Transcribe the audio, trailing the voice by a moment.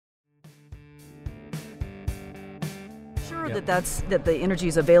sure that the energy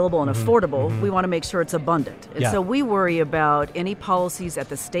is available and affordable, we want to make sure it's abundant. And so we worry about any policies at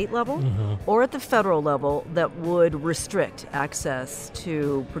the state level or at the federal level that would restrict access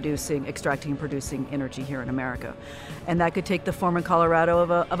to extracting and producing energy here in America. And that could take the form in Colorado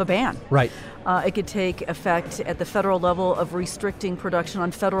of a ban. Right. It could take effect at the federal level of restricting production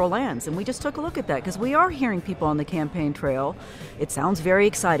on federal lands. And we just took a look at that because we are hearing people on the campaign trail. It sounds very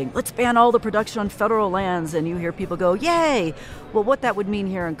exciting. Let's ban all the production on federal lands. And you hear people go, yay. Well, what that would mean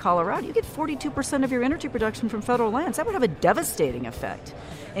here in Colorado, you get 42% of your energy production from federal lands. That would have a devastating effect.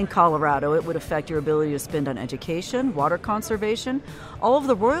 In Colorado, it would affect your ability to spend on education, water conservation. All of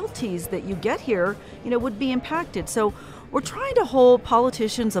the royalties that you get here, would be impacted. So we're trying to hold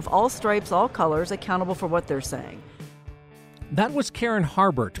politicians of all stripes, all colors, accountable for what they're saying. That was Karen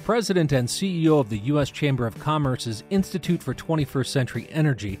Harbert, President and CEO of the U.S. Chamber of Commerce's Institute for 21st Century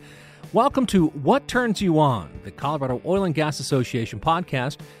Energy. Welcome to What Turns You On, the Colorado Oil and Gas Association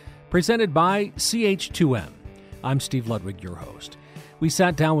podcast, presented by CH2M. I'm Steve Ludwig, your host. We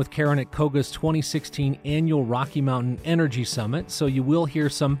sat down with Karen at KOGA's 2016 annual Rocky Mountain Energy Summit, so you will hear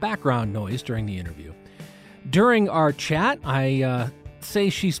some background noise during the interview. During our chat, I say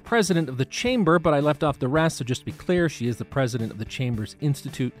she's president of the Chamber, but I left off the rest, so just to be clear, she is the president of the Chamber's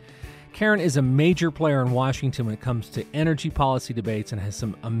Institute. Karen is a major player in Washington when it comes to energy policy debates and has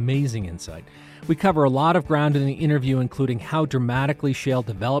some amazing insight. We cover a lot of ground in the interview, including how dramatically shale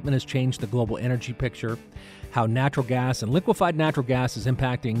development has changed the global energy picture, how natural gas and liquefied natural gas is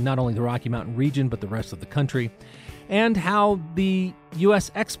impacting not only the Rocky Mountain region, but the rest of the country, and how the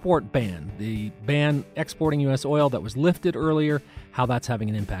U.S. export ban, the ban exporting U.S. oil that was lifted earlier, how that's having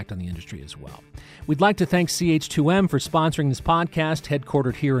an impact on the industry as well. We'd like to thank CH2M for sponsoring this podcast,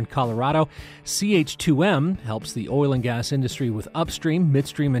 headquartered here in Colorado. CH2M helps the oil and gas industry with upstream,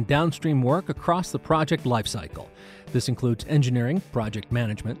 midstream, and downstream work across the project lifecycle. This includes engineering, project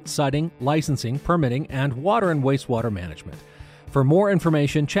management, siting, licensing, permitting, and water and wastewater management. For more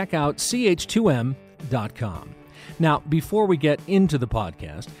information, check out ch2m.com. Now, before we get into the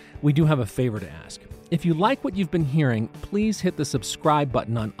podcast, we do have a favor to ask. If you like what you've been hearing, please hit the subscribe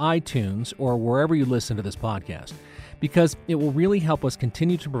button on iTunes or wherever you listen to this podcast, because it will really help us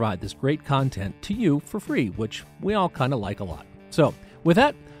continue to provide this great content to you for free, which we all kind of like a lot. So, with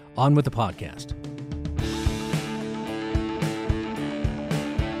that, on with the podcast.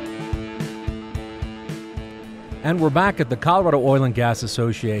 And we're back at the Colorado Oil and Gas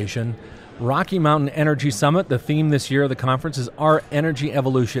Association Rocky Mountain Energy Summit. The theme this year of the conference is Our Energy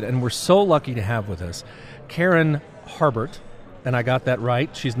Evolution, and we're so lucky to have with us Karen Harbert, and I got that right.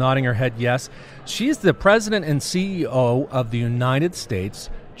 She's nodding her head yes. She's the president and CEO of the United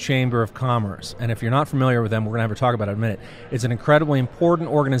States Chamber of Commerce, and if you're not familiar with them, we're going to have a talk about it in a minute. It's an incredibly important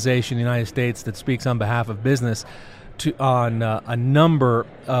organization in the United States that speaks on behalf of business on a number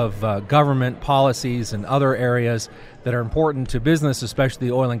of government policies and other areas that are important to business, especially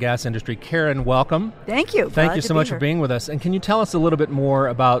the oil and gas industry. Karen, welcome. Thank you. Thank you so much for being with us. And can you tell us a little bit more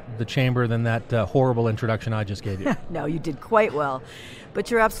about the Chamber than that horrible introduction I just gave you? No, you did quite well. But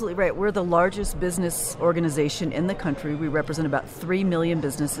you're absolutely right. We're the largest business organization in the country. We represent about 3 million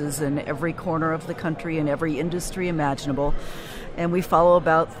businesses in every corner of the country and every industry imaginable. And we follow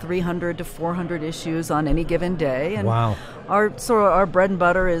about 300 to 400 issues on any given day. And wow. Our bread and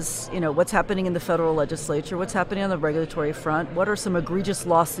butter is, what's happening in the federal legislature, what's happening on the regulatory front, what are some egregious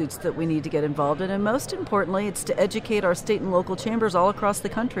lawsuits that we need to get involved in, and most importantly, it's to educate our state and local chambers all across the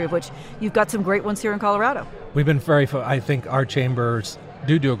country, of which you've got some great ones here in Colorado. We've been I think our chambers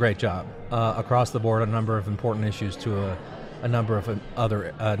do a great job across the board on a number of important issues to a number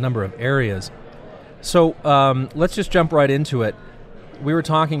of areas. So let's just jump right into it. We were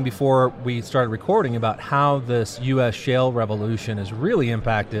talking before we started recording about how this U.S. shale revolution has really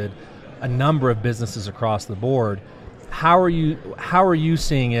impacted a number of businesses across the board. How are you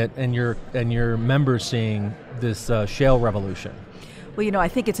seeing it, and your members seeing this shale revolution? Well, I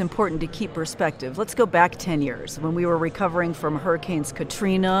think it's important to keep perspective. Let's go back 10 years when we were recovering from Hurricanes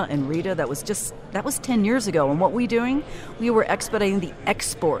Katrina and Rita. That was 10 years ago. And what were we doing? We were expediting the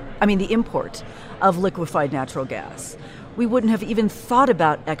import of liquefied natural gas. We wouldn't have even thought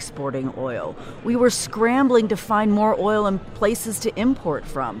about exporting oil. We were scrambling to find more oil and places to import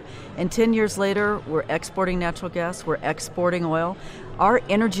from. And 10 years later, we're exporting natural gas, we're exporting oil. Our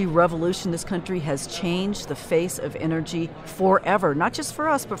energy revolution in this country has changed the face of energy forever, not just for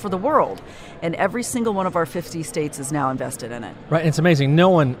us, but for the world. And every single one of our 50 states is now invested in it. Right, it's amazing. No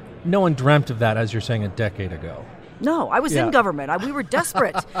one dreamt of that, as you're saying, a decade ago. No, I was in government. We were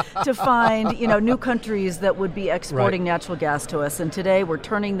desperate to find, new countries that would be exporting natural gas to us. And today we're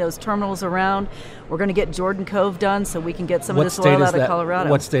turning those terminals around. We're going to get Jordan Cove done so we can get some of this oil out of Colorado.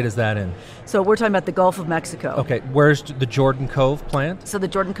 What state is that in? So we're talking about the Gulf of Mexico. Okay, where's the Jordan Cove plant? So the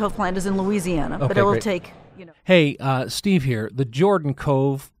Jordan Cove plant is in Louisiana, but it will take, Hey, Steve here. The Jordan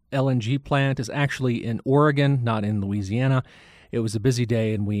Cove LNG plant is actually in Oregon, not in Louisiana. It was a busy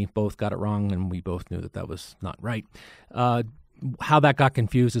day, and we both got it wrong, and we both knew that was not right. How that got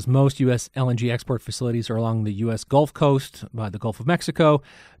confused is most U.S. LNG export facilities are along the U.S. Gulf Coast by the Gulf of Mexico.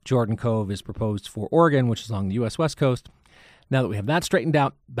 Jordan Cove is proposed for Oregon, which is along the U.S. West Coast. Now that we have that straightened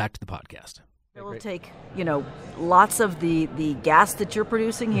out, back to the podcast. It will take, lots of the gas that you're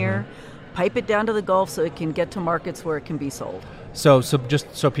producing here, pipe it down to the Gulf so it can get to markets where it can be sold. So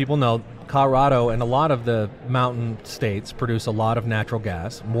just so people know, Colorado and a lot of the mountain states produce a lot of natural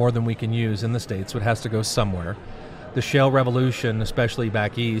gas, more than we can use in the states, so it has to go somewhere. The shale revolution, especially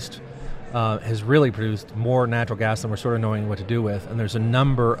back east, has really produced more natural gas than we're sort of knowing what to do with. And there's a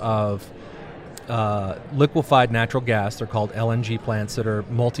number of liquefied natural gas, they're called LNG plants, that are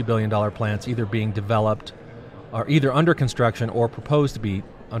multi-billion-dollar plants either being developed or either under construction or proposed to be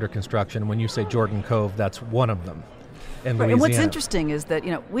under construction. When you say Jordan Cove, that's one of them. And what's interesting is that,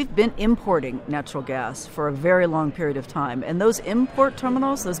 we've been importing natural gas for a very long period of time. And those import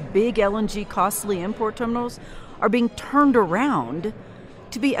terminals, those big LNG costly import terminals, are being turned around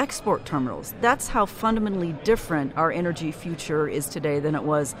to be export terminals. That's how fundamentally different our energy future is today than it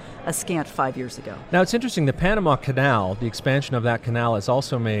was a scant 5 years ago. Now, it's interesting. The Panama Canal, the expansion of that canal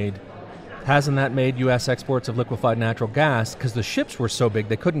hasn't that made U.S. exports of liquefied natural gas, because the ships were so big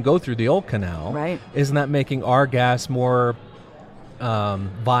they couldn't go through the old canal? Right. Isn't that making our gas more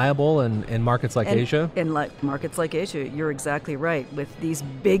viable in markets like Asia? In markets like Asia, you're exactly right. With these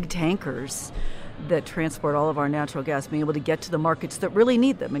big tankers that transport all of our natural gas, being able to get to the markets that really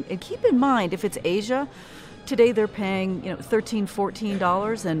need them. And keep in mind, if it's Asia, today they're paying $13,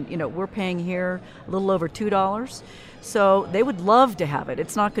 $14, and we're paying here a little over $2. So they would love to have it.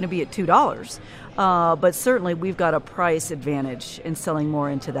 It's not going to be at $2, but certainly we've got a price advantage in selling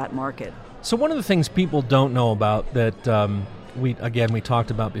more into that market. So one of the things people don't know about that we talked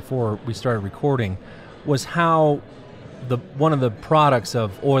about before we started recording was how one of the products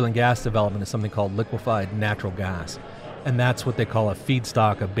of oil and gas development is something called liquefied natural gas, and that's what they call a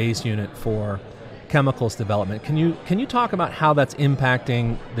feedstock, a base unit for chemicals development. Can you talk about how that's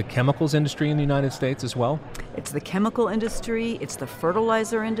impacting the chemicals industry in the United States as well? It's the chemical industry, it's the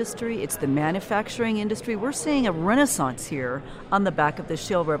fertilizer industry, it's the manufacturing industry. We're seeing a renaissance here on the back of the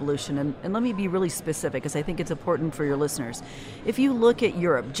shale revolution. And let me be really specific, because I think it's important for your listeners. If you look at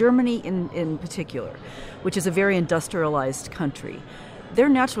Europe, Germany in particular, which is a very industrialized country, their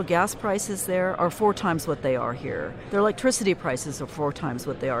natural gas prices there are 4 times what they are here. Their electricity prices are 4 times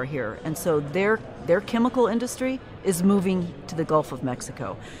what they are here. And so their chemical industry is moving to the Gulf of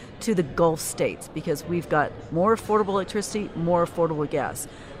Mexico, to the Gulf states, because we've got more affordable electricity, more affordable gas.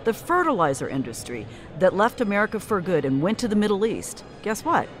 The fertilizer industry that left America for good and went to the Middle East, guess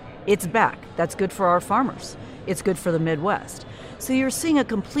what? It's back. That's good for our farmers. It's good for the Midwest. So you're seeing a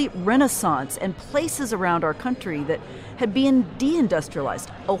complete renaissance and places around our country that had been deindustrialized.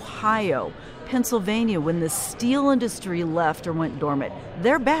 Ohio, Pennsylvania, when the steel industry left or went dormant,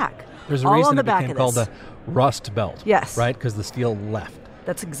 they're back. There's a reason it became called the Rust Belt. Yes. Right? Because the steel left.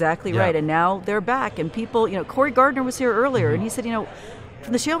 That's exactly right. And now they're back. And people, Cory Gardner was here earlier, and he said,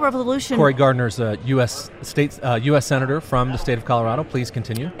 from the shale revolution. Cory Gardner's a U.S. senator from the state of Colorado. Please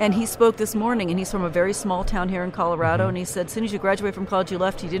continue. And he spoke this morning, and he's from a very small town here in Colorado, and he said, as soon as you graduate from college, you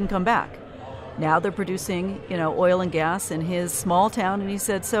left, you didn't come back. Now they're producing, oil and gas in his small town, and he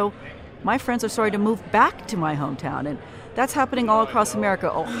said, so my friends are starting to move back to my hometown. And that's happening all across America,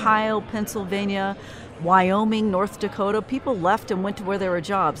 Ohio, Pennsylvania, Wyoming, North Dakota. People left and went to where there were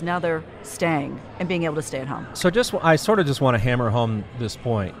jobs. Now they're staying and being able to stay at home. So I sort of just want to hammer home this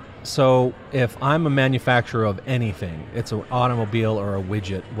point. So if I'm a manufacturer of anything, it's an automobile or a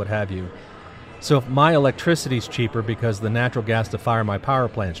widget, what have you. So if my electricity's cheaper because the natural gas to fire my power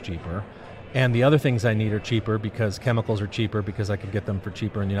plant's cheaper, and the other things I need are cheaper because chemicals are cheaper because I could get them for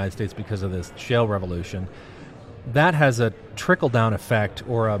cheaper in the United States because of this shale revolution, that has a trickle-down effect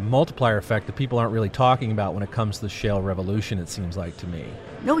or a multiplier effect that people aren't really talking about when it comes to the shale revolution, it seems like to me.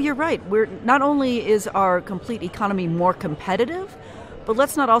 No, you're right. Not only is our complete economy more competitive, but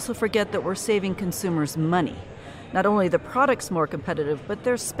let's not also forget that we're saving consumers money. Not only the product's more competitive, but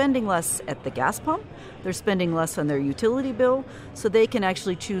they're spending less at the gas pump, they're spending less on their utility bill, so they can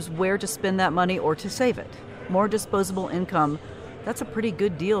actually choose where to spend that money or to save it. More disposable income, that's a pretty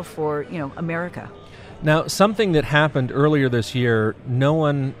good deal for, America. Now, something that happened earlier this year, no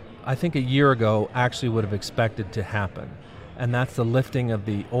one, I think a year ago, actually would have expected to happen. And that's the lifting of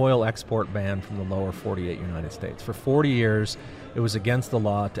the oil export ban from the lower 48 United States. For 40 years, it was against the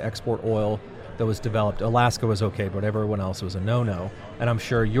law to export oil that was developed. Alaska was okay, but everyone else was a no-no. And I'm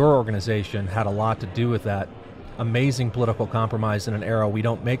sure your organization had a lot to do with that amazing political compromise in an era we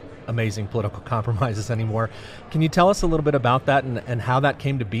don't make amazing political compromises anymore. Can you tell us a little bit about that and how that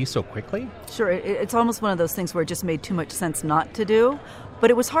came to be so quickly? Sure. It's almost one of those things where it just made too much sense not to do. But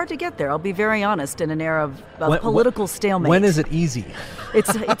it was hard to get there, I'll be very honest, in an era of political stalemate. When is it easy?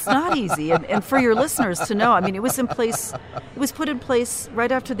 It's not easy. And for your listeners to know, I mean, it was put in place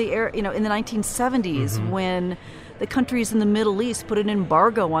right after the era, in the 1970s when the countries in the Middle East put an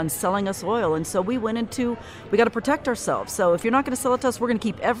embargo on selling us oil. And so we got to protect ourselves. So if you're not going to sell it to us, we're going to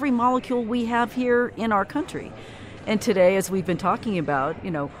keep every molecule we have here in our country. And today, as we've been talking about,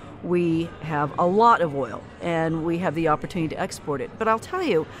 we have a lot of oil, and we have the opportunity to export it. But I'll tell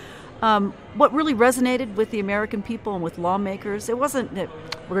you, what really resonated with the American people and with lawmakers, it wasn't that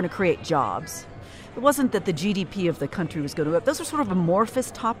we're going to create jobs. It wasn't that the GDP of the country was going to go up. Those are sort of amorphous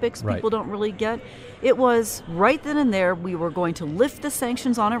topics people don't really get. It was right then and there we were going to lift the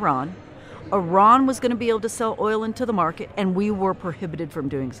sanctions on Iran. Iran was going to be able to sell oil into the market, and we were prohibited from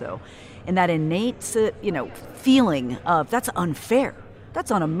doing so. And that innate, feeling of that's unfair. That's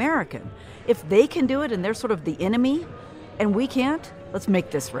un-American. If they can do it and they're sort of the enemy and we can't, let's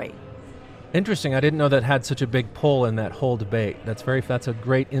make this right. Interesting. I didn't know that had such a big pull in that whole debate. That's a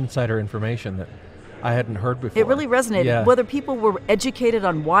great insider information that I hadn't heard before. It really resonated. Yeah. Whether people were educated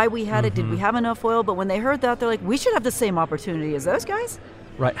on why we had it, did we have enough oil, but when they heard that, they're like, we should have the same opportunity as those guys.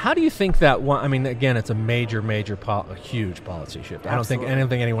 Right. How do you think that one, I mean, again, it's a a huge policy shift. Absolutely. I don't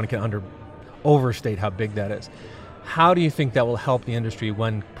think anyone can overstate how big that is. How do you think that will help the industry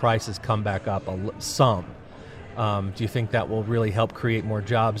when prices come back up some? Do you think that will really help create more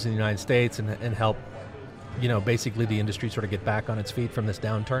jobs in the United States and help, basically the industry sort of get back on its feet from this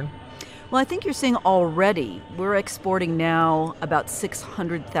downturn? Well, I think you're seeing already, we're exporting now about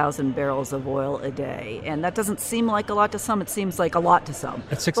 600,000 barrels of oil a day. And that doesn't seem like a lot to some. It seems like a lot to some.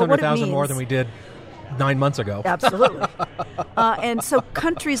 It's 600,000 more than we did 9 months ago. Absolutely. And so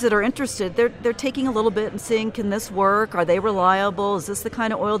countries that are interested, they're taking a little bit and seeing, can this work? Are they reliable? Is this the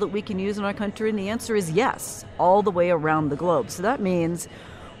kind of oil that we can use in our country? And the answer is yes, all the way around the globe. So that means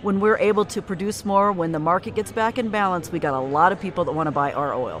when we're able to produce more, when the market gets back in balance, we got a lot of people that want to buy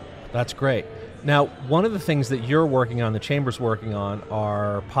our oil. That's great. Now, one of the things that you're working on, the Chamber's working on,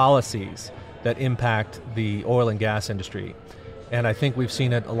 are policies that impact the oil and gas industry. And I think we've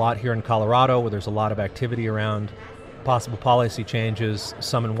seen it a lot here in Colorado, where there's a lot of activity around possible policy changes.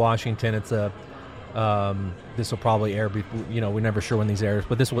 Some in Washington. This will probably air. We're never sure when these airs,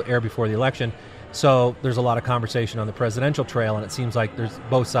 but this will air before the election. So there's a lot of conversation on the presidential trail, and it seems like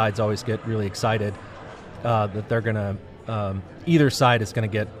both sides always get really excited that they're going to. Either side is going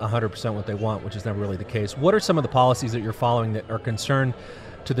to get 100% what they want, which is never really the case. What are some of the policies that you're following that are concerned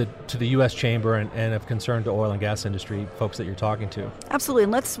to the U.S. Chamber and of concern to oil and gas industry folks that you're talking to? Absolutely.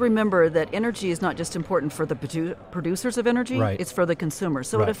 And let's remember that energy is not just important for the producers of energy, it's for the consumers.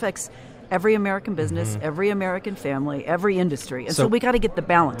 So it affects every American business, every American family, every industry. And so we got to get the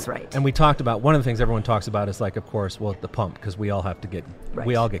balance right. And we talked about, one of the things everyone talks about is like, of course, at the pump, because we all have to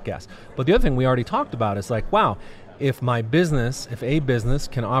we all get gas. But the other thing we already talked about is like, wow, if a business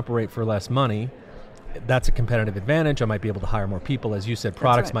can operate for less money, that's a competitive advantage. I might be able to hire more people. As you said,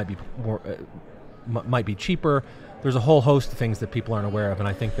 products might be more, might be cheaper. There's a whole host of things that people aren't aware of, and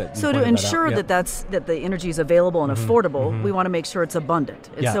I think that so to ensure that the energy is available and affordable, we want to make sure it's abundant.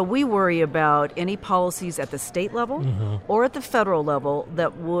 And so we worry about any policies at the state level or at the federal level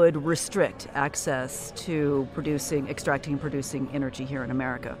that would restrict access to extracting and producing energy here in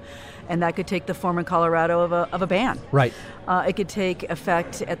America. And that could take the form in Colorado of a ban. Right. It could take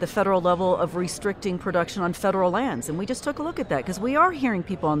effect at the federal level of restricting production on federal lands. And we just took a look at that because we are hearing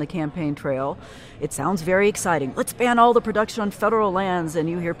people on the campaign trail. It sounds very exciting. Let's ban all the production on federal lands. And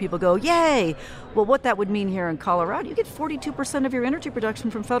you hear people go, yay! Well, what that would mean here in Colorado, you get 42% of your energy production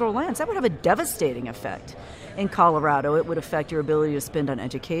from federal lands. That would have a devastating effect. In Colorado, it would affect your ability to spend on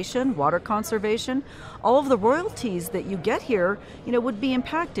education, water conservation. All of the royalties that you get here, would be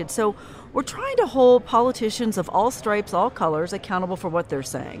impacted. So we're trying to hold politicians of all stripes, all colors, accountable for what they're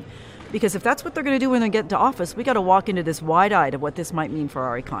saying. Because if that's what they're going to do when they get into office, we got to walk into this wide-eyed of what this might mean for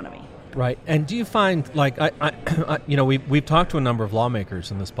our economy. Right. And do you find, like, we've talked to a number of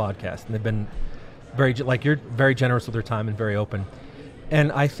lawmakers in this podcast, and they've been you're very generous with their time and very open.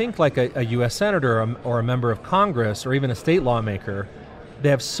 And I think like a U.S. senator or a member of Congress or even a state lawmaker, they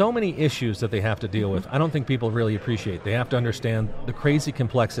have so many issues that they have to deal with. I don't think people really appreciate. They have to understand the crazy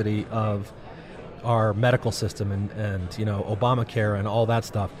complexity of our medical system and Obamacare and all that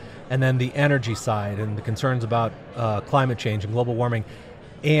stuff, and then the energy side and the concerns about climate change and global warming,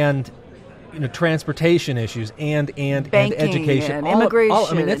 and transportation issues and banking education, and immigration.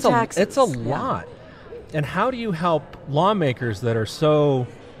 I mean, it's taxes. It's a lot. And how do you help lawmakers that are so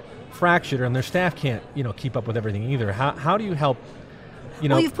fractured and their staff can't keep up with everything either? How do you help?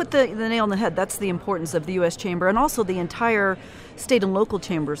 Well, you've put the nail on the head. That's the importance of the U.S. Chamber and also the entire state and local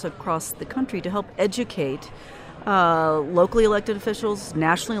chambers across the country to help educate locally elected officials,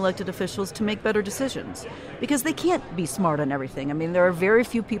 nationally elected officials to make better decisions. Because they can't be smart on everything. I mean, there are very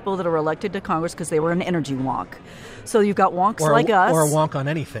few people that are elected to Congress because they were an energy wonk. So you've got wonks like us. Or a wonk on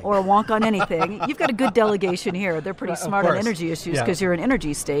anything. Or a wonk on anything. You've got a good delegation here. They're pretty smart on energy issues because you're an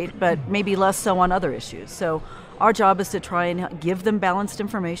energy state, but maybe less so on other issues. So our job is to try and give them balanced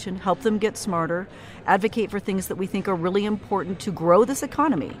information, help them get smarter, advocate for things that we think are really important to grow this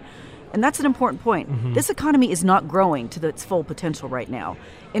economy. And that's an important point. Mm-hmm. This economy is not growing to its full potential right now.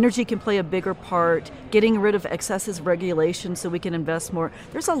 Energy can play a bigger part, getting rid of excessive regulation so we can invest more.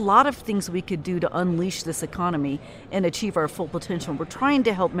 There's a lot of things we could do to unleash this economy and achieve our full potential. We're trying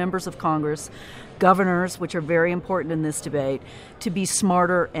to help members of Congress, governors, which are very important in this debate, to be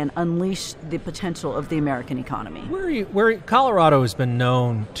smarter and unleash the potential of the American economy. Where Colorado has been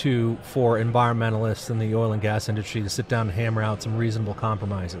known for environmentalists in the oil and gas industry to sit down and hammer out some reasonable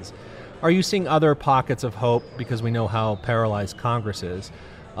compromises. Are you seeing other pockets of hope, because we know how paralyzed Congress is,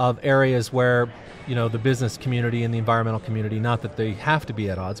 of areas where, the business community and the environmental community, not that they have to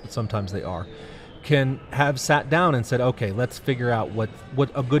be at odds, but sometimes they are, can have sat down and said, okay, let's figure out what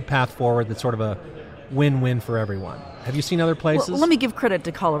a good path forward that's sort of a win-win for everyone? Have you seen other places? Well, let me give credit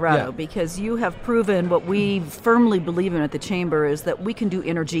to Colorado because you have proven what we firmly believe in at the Chamber is that we can do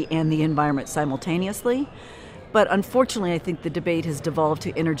energy and the environment simultaneously. But unfortunately, I think the debate has devolved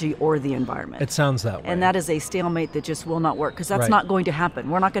to energy or the environment. It sounds that way. And that is a stalemate that just will not work because that's not going to happen.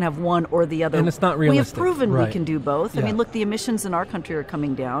 We're not going to have one or the other. And it's not realistic. We have proven we can do both. I mean, look, the emissions in our country are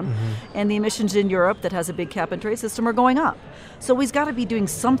coming down, and the emissions in Europe that has a big cap-and-trade system are going up. So we've got to be doing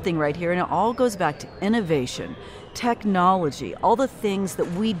something right here, and it all goes back to innovation, technology, all the things that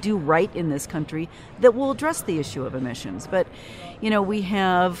we do right in this country that will address the issue of emissions. But, we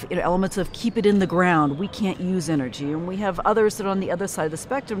have elements of keep it in the ground. We can't use energy. And we have others that are on the other side of the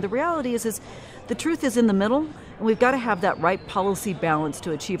spectrum. The reality is the truth is in the middle, and we've got to have that right policy balance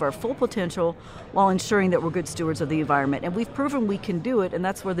to achieve our full potential while ensuring that we're good stewards of the environment. And we've proven we can do it, and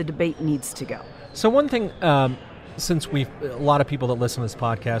that's where the debate needs to go. So one thing, since a lot of people that listen to this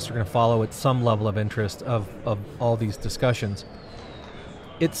podcast are going to follow at some level of interest of all these discussions,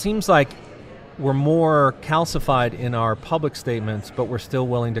 it seems like we're more calcified in our public statements, but we're still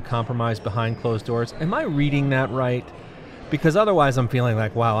willing to compromise behind closed doors. Am I reading that right? Because otherwise I'm feeling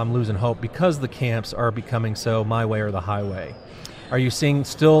like, wow, I'm losing hope because the camps are becoming so my way or the highway. Are you seeing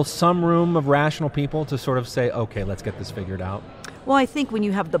still some room of rational people to sort of say, okay, let's get this figured out? Well, I think when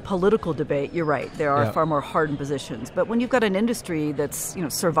you have the political debate, you're right. There are far more hardened positions. But when you've got an industry that's,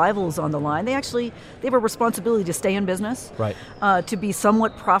 survival is on the line, they have a responsibility to stay in business, right? To be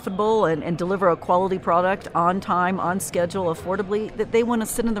somewhat profitable and deliver a quality product on time, on schedule, affordably, that they want to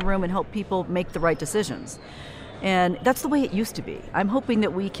sit in the room and help people make the right decisions. And that's the way it used to be. I'm hoping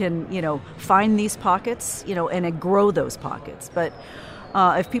that we can, find these pockets, and grow those pockets. But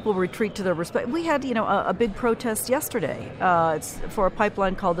if people retreat to their respect, we had, a big protest yesterday. It's for a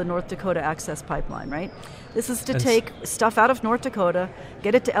pipeline called the North Dakota Access Pipeline, right? This is to take stuff out of North Dakota,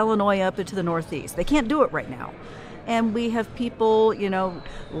 get it to Illinois up into the Northeast. They can't do it right now. And we have people,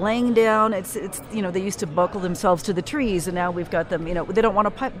 laying down. It's they used to buckle themselves to the trees, and now we've got them, they don't want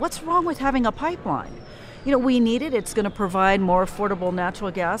a pipe. What's wrong with having a pipeline? We need it. It's going to provide more affordable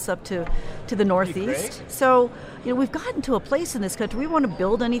natural gas up to the Northeast. So, we've gotten to a place in this country. We want to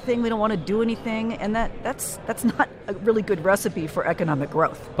build anything. We don't want to do anything. And that's not a really good recipe for economic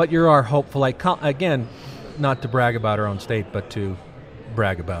growth. But you are hopeful. Again, not to brag about our own state, but to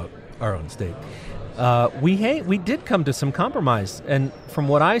brag about our own state. We did come to some compromise. And from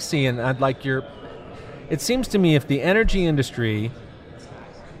what I see, and I'd like it seems to me if the energy industry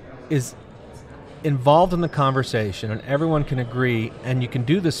is involved in the conversation and everyone can agree and you can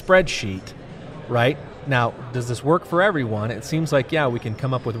do the spreadsheet, right? Now, does this work for everyone? It seems like, we can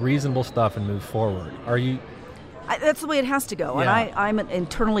come up with reasonable stuff and move forward. Are you... That's the way it has to go. Yeah. And I'm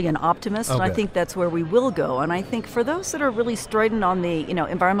internally an optimist, and I think that's where we will go. And I think for those that are really strident on the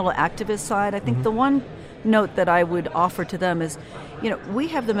environmental activist side, I think the one note that I would offer to them is, we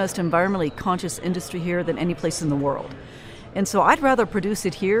have the most environmentally conscious industry here than any place in the world. And so I'd rather produce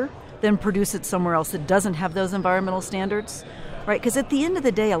it here than produce it somewhere else that doesn't have those environmental standards. Right, because at the end of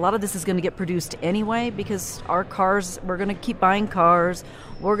the day, a lot of this is going to get produced anyway because our cars, we're going to keep buying cars,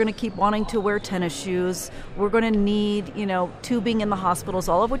 we're going to keep wanting to wear tennis shoes, we're going to need, tubing in the hospitals,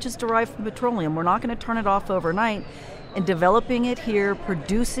 all of which is derived from petroleum. We're not going to turn it off overnight. And developing it here,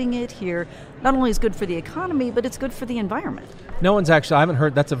 producing it here, not only is good for the economy, but it's good for the environment. No one's actually, I haven't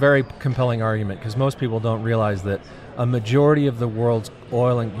heard, that's a very compelling argument because most people don't realize that a majority of the world's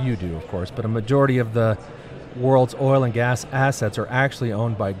oil, and you do, of course, but a majority of the world's oil and gas assets are actually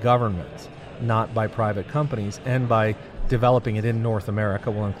owned by governments, not by private companies, and by developing it in North America,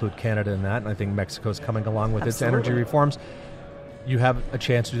 we'll include Canada in that, and I think Mexico's coming along with its energy reforms. You have a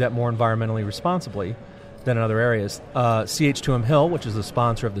chance to do that more environmentally responsibly than in other areas. CH2M Hill, which is the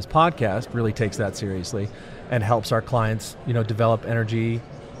sponsor of this podcast, really takes that seriously and helps our clients, develop energy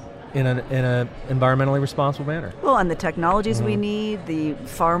in an environmentally responsible manner. Well, and the technologies we need, the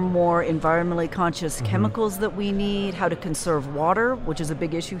far more environmentally conscious chemicals that we need, how to conserve water, which is a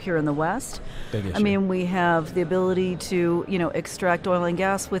big issue here in the West. Big issue. I mean, we have the ability to, extract oil and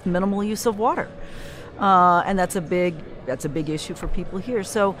gas with minimal use of water. And that's a big issue for people here.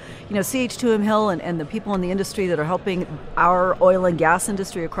 So, CH2M Hill and the people in the industry that are helping our oil and gas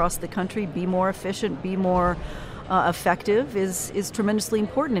industry across the country be more efficient, be more effective is tremendously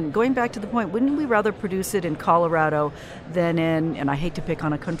important. And going back to the point, wouldn't we rather produce it in Colorado than and I hate to pick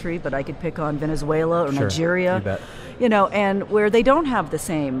on a country, but I could pick on Venezuela or Nigeria, you bet. And where they don't have the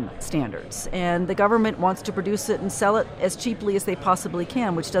same standards. And the government wants to produce it and sell it as cheaply as they possibly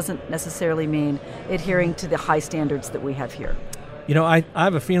can, which doesn't necessarily mean adhering to the high standards that we have here. I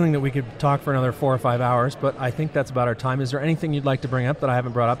have a feeling that we could talk for another 4 or 5 hours, but I think that's about our time. Is there anything you'd like to bring up that I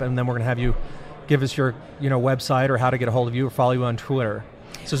haven't brought up? And then we're going to have you give us your website or how to get a hold of you or follow you on Twitter.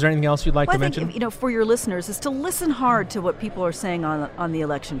 So is there anything else you'd like to mention? I think, for your listeners is to listen hard to what people are saying on the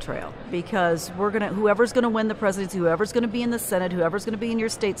election trail, because whoever's going to win the presidency, whoever's going to be in the Senate, whoever's going to be in your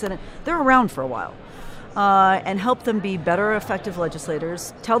state Senate, they're around for a while. And help them be better, effective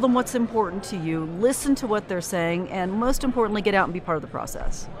legislators. Tell them what's important to you. Listen to what they're saying, and most importantly, get out and be part of the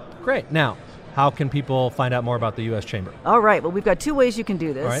process. Great. Now, how can people find out more about the U.S. Chamber? All right. Well, we've got 2 ways you can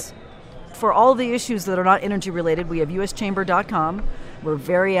do this. All right. For all the issues that are not energy related, we have uschamber.com. We're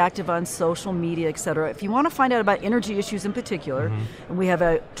very active on social media, et cetera. If you want to find out about energy issues in particular, and we have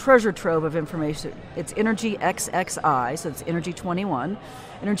a treasure trove of information, it's Energy XXI, so it's Energy 21,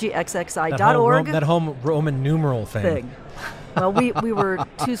 energyxxi.org. That home Roman numeral thing. Well, we were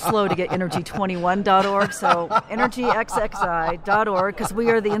too slow to get energy21.org, so energyxxi.org, because we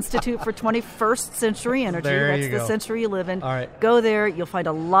are the Institute for 21st Century Energy. That's the century you live in. All right. Go there. You'll find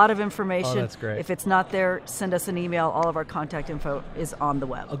a lot of information. Oh, that's great. If it's not there, send us an email. All of our contact info is on the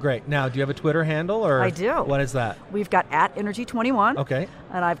web. Oh, great. Now, do you have a Twitter handle? Or I do. What is that? We've got @Energy21. Okay.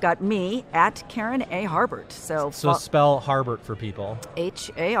 And I've got me @Karen A. Harbert. So spell Harbert for people.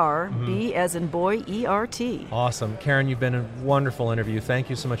 HARB as in boy, ERT. Awesome. Karen, you've been a wonderful interview.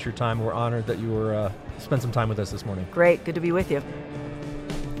 Thank you so much for your time. We're honored that you were spent some time with us this morning. Great. Good to be with you.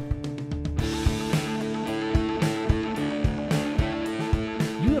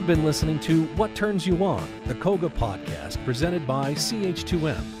 You have been listening to What Turns You On, the KOGA podcast presented by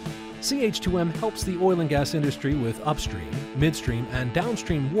CH2M. CH2M helps the oil and gas industry with upstream, midstream, and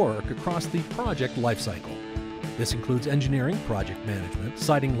downstream work across the project lifecycle. This includes engineering, project management,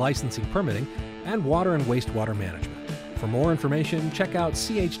 siting licensing permitting, and water and wastewater management. For more information, check out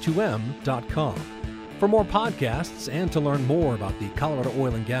ch2m.com. For more podcasts and to learn more about the Colorado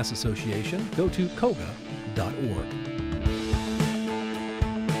Oil and Gas Association, go to koga.org.